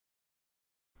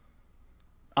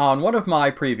On one of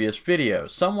my previous videos,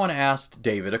 someone asked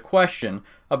David a question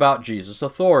about Jesus'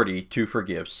 authority to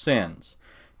forgive sins.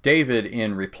 David,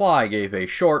 in reply, gave a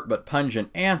short but pungent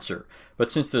answer,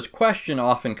 but since this question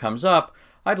often comes up,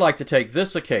 I'd like to take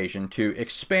this occasion to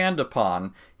expand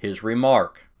upon his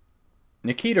remark.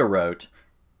 Nikita wrote,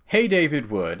 "Hey David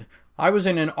Wood, I was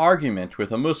in an argument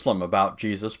with a Muslim about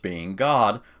Jesus being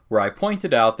God, where I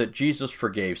pointed out that Jesus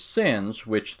forgave sins,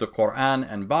 which the Quran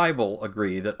and Bible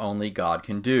agree that only God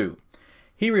can do.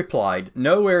 He replied,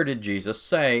 nowhere did Jesus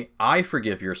say, I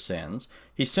forgive your sins.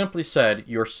 He simply said,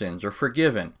 your sins are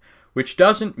forgiven, which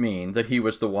doesn't mean that he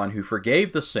was the one who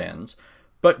forgave the sins,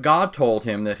 but God told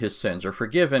him that his sins are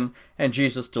forgiven, and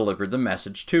Jesus delivered the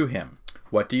message to him.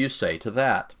 What do you say to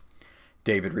that?"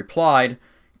 David replied,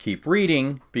 "Keep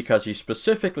reading, because he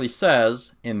specifically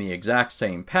says, in the exact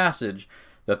same passage,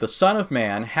 that the Son of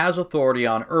Man has authority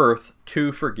on earth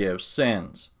to forgive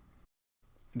sins."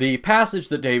 The passage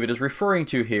that David is referring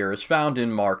to here is found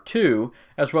in Mark 2,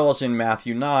 as well as in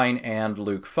Matthew 9 and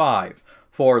Luke 5.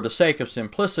 For the sake of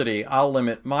simplicity, I'll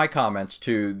limit my comments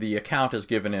to the account as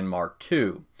given in Mark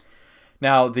 2.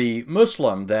 Now, the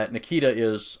Muslim that Nikita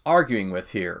is arguing with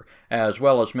here, as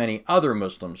well as many other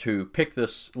Muslims who pick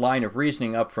this line of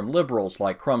reasoning up from liberals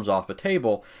like crumbs off a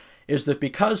table, is that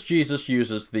because Jesus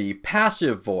uses the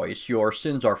passive voice, your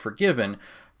sins are forgiven,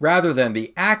 rather than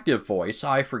the active voice,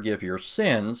 I forgive your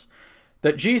sins,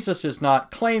 that Jesus is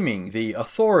not claiming the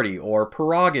authority or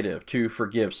prerogative to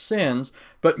forgive sins,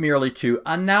 but merely to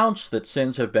announce that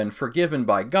sins have been forgiven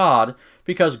by God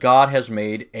because God has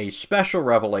made a special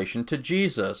revelation to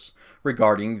Jesus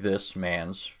regarding this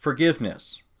man's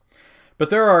forgiveness. But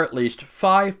there are at least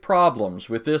 5 problems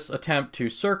with this attempt to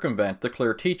circumvent the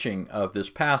clear teaching of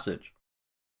this passage.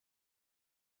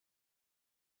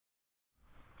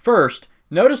 First,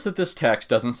 notice that this text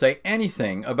doesn't say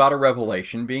anything about a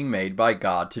revelation being made by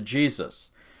God to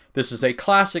Jesus. This is a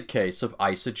classic case of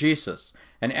eisegesis,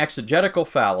 an exegetical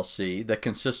fallacy that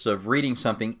consists of reading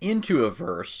something into a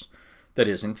verse that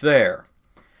isn't there.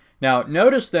 Now,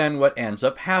 notice then what ends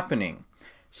up happening.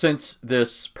 Since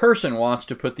this person wants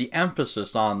to put the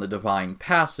emphasis on the divine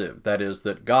passive, that is,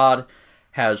 that God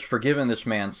has forgiven this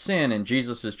man's sin and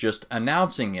Jesus is just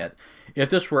announcing it, if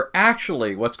this were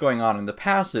actually what's going on in the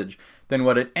passage, then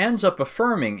what it ends up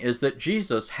affirming is that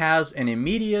Jesus has an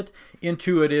immediate,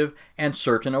 intuitive, and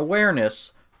certain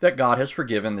awareness that God has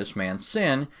forgiven this man's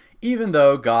sin, even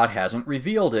though God hasn't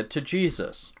revealed it to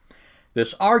Jesus.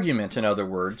 This argument, in other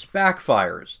words,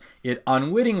 backfires. It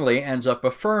unwittingly ends up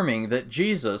affirming that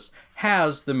Jesus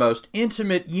has the most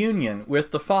intimate union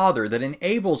with the Father that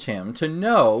enables him to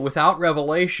know without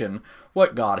revelation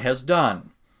what God has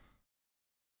done.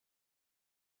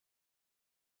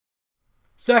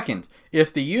 Second,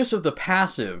 if the use of the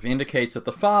passive indicates that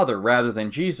the Father rather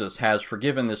than Jesus has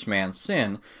forgiven this man's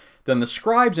sin, then the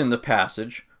scribes in the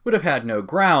passage would have had no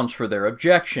grounds for their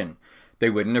objection. They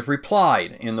wouldn't have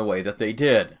replied in the way that they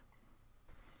did.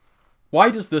 Why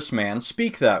does this man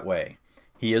speak that way?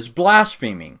 He is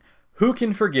blaspheming. Who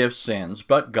can forgive sins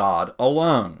but God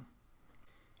alone?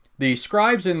 The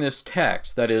scribes in this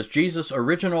text, that is, Jesus'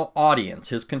 original audience,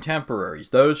 his contemporaries,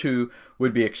 those who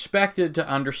would be expected to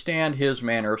understand his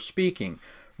manner of speaking,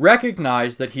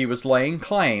 recognized that he was laying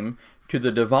claim to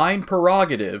the divine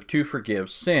prerogative to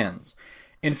forgive sins.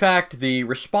 In fact, the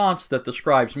response that the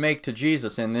scribes make to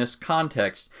Jesus in this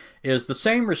context is the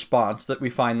same response that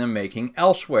we find them making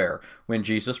elsewhere when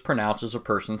Jesus pronounces a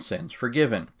person's sins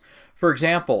forgiven. For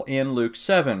example, in Luke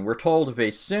 7, we're told of a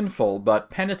sinful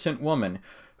but penitent woman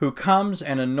who comes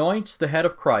and anoints the head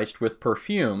of Christ with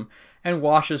perfume and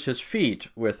washes his feet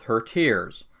with her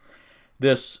tears.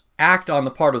 This act on the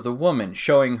part of the woman,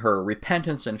 showing her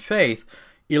repentance and faith,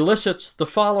 elicits the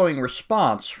following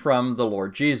response from the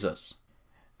Lord Jesus.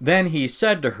 Then he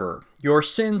said to her, your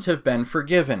sins have been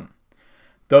forgiven.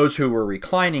 Those who were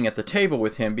reclining at the table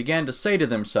with him began to say to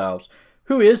themselves,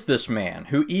 who is this man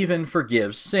who even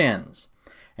forgives sins?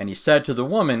 And he said to the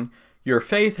woman, your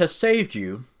faith has saved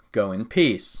you. Go in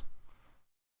peace.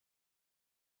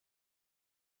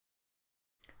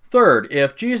 Third,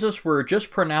 if Jesus were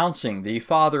just pronouncing the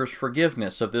Father's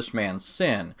forgiveness of this man's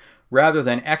sin, rather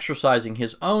than exercising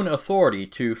his own authority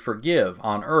to forgive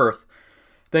on earth,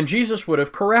 then Jesus would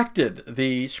have corrected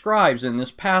the scribes in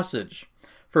this passage.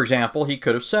 For example, he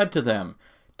could have said to them,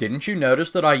 didn't you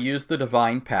notice that I used the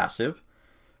divine passive?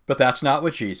 But that's not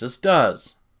what Jesus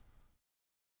does.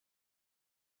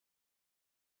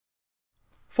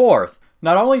 Fourth,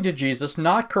 not only did Jesus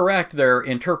not correct their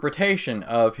interpretation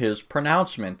of his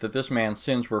pronouncement that this man's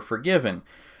sins were forgiven,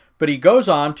 But he goes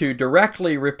on to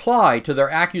directly reply to their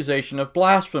accusation of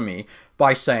blasphemy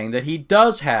by saying that he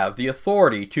does have the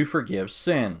authority to forgive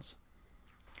sins.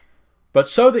 But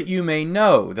so that you may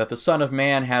know that the Son of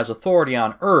Man has authority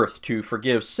on earth to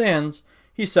forgive sins,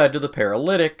 he said to the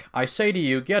paralytic, I say to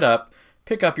you, get up,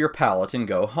 pick up your pallet, and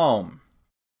go home.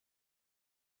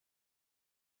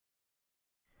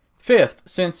 Fifth,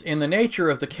 since in the nature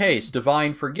of the case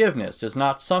divine forgiveness is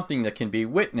not something that can be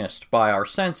witnessed by our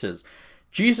senses,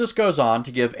 Jesus goes on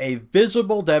to give a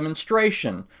visible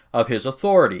demonstration of his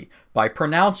authority by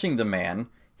pronouncing the man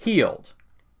healed.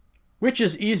 Which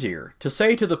is easier, to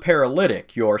say to the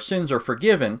paralytic, your sins are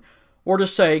forgiven, or to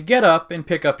say, get up and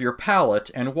pick up your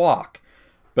pallet and walk?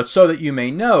 But so that you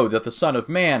may know that the Son of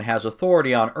Man has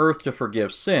authority on earth to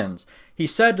forgive sins, he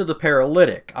said to the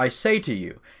paralytic, I say to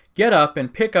you, get up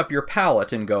and pick up your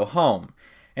pallet and go home.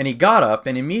 And he got up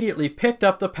and immediately picked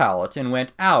up the pallet and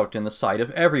went out in the sight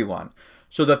of everyone,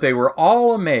 so that they were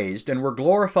all amazed and were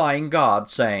glorifying God,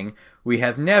 saying, we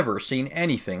have never seen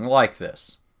anything like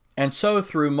this. And so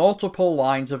through multiple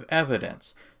lines of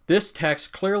evidence, this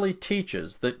text clearly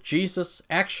teaches that Jesus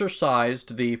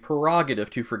exercised the prerogative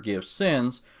to forgive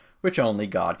sins, which only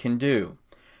God can do.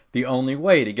 The only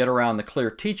way to get around the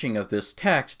clear teaching of this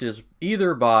text is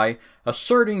either by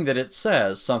asserting that it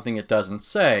says something it doesn't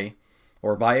say,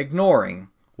 or by ignoring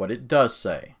what it does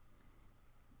say.